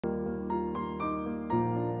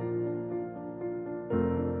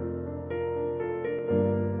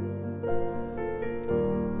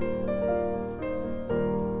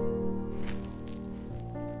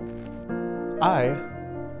I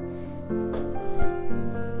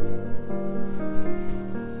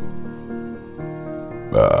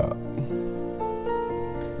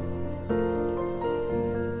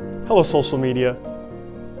Hello social media.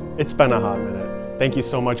 It's been a hot minute. Thank you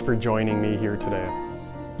so much for joining me here today.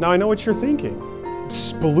 Now I know what you're thinking.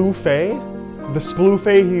 Sploofay? The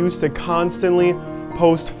Sploofay who used to constantly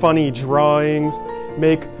post funny drawings,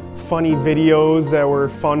 make funny videos that were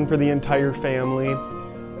fun for the entire family.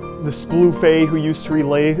 The Sploofay who used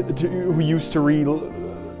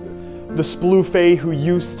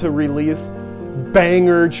to release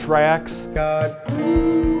banger tracks. Got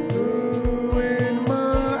poo in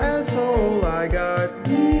my asshole. I got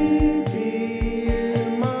pee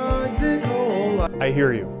in my dick hole. I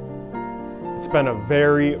hear you. It's been a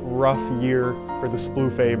very rough year for the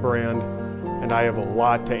Sploofay brand, and I have a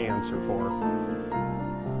lot to answer for.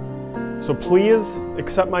 So please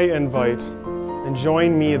accept my invite and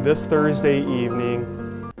join me this Thursday evening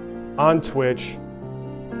on Twitch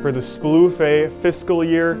for the Sploofay fiscal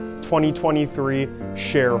year 2023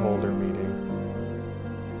 shareholder meeting.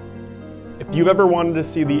 If you've ever wanted to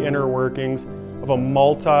see the inner workings of a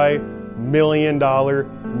multi-million-dollar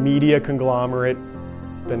media conglomerate,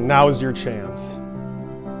 then now's your chance.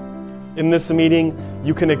 In this meeting,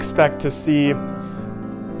 you can expect to see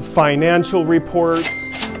financial reports,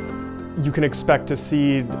 you can expect to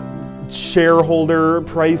see shareholder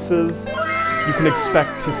prices, you can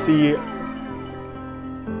expect to see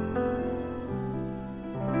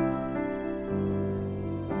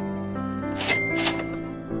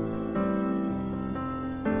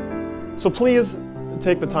So please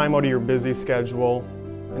take the time out of your busy schedule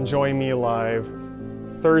and join me live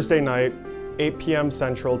Thursday night, 8 p.m.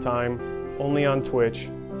 Central Time, only on Twitch,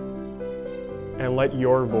 and let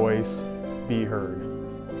your voice be heard.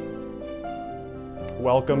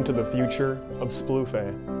 Welcome to the future of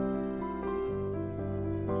Sploofay.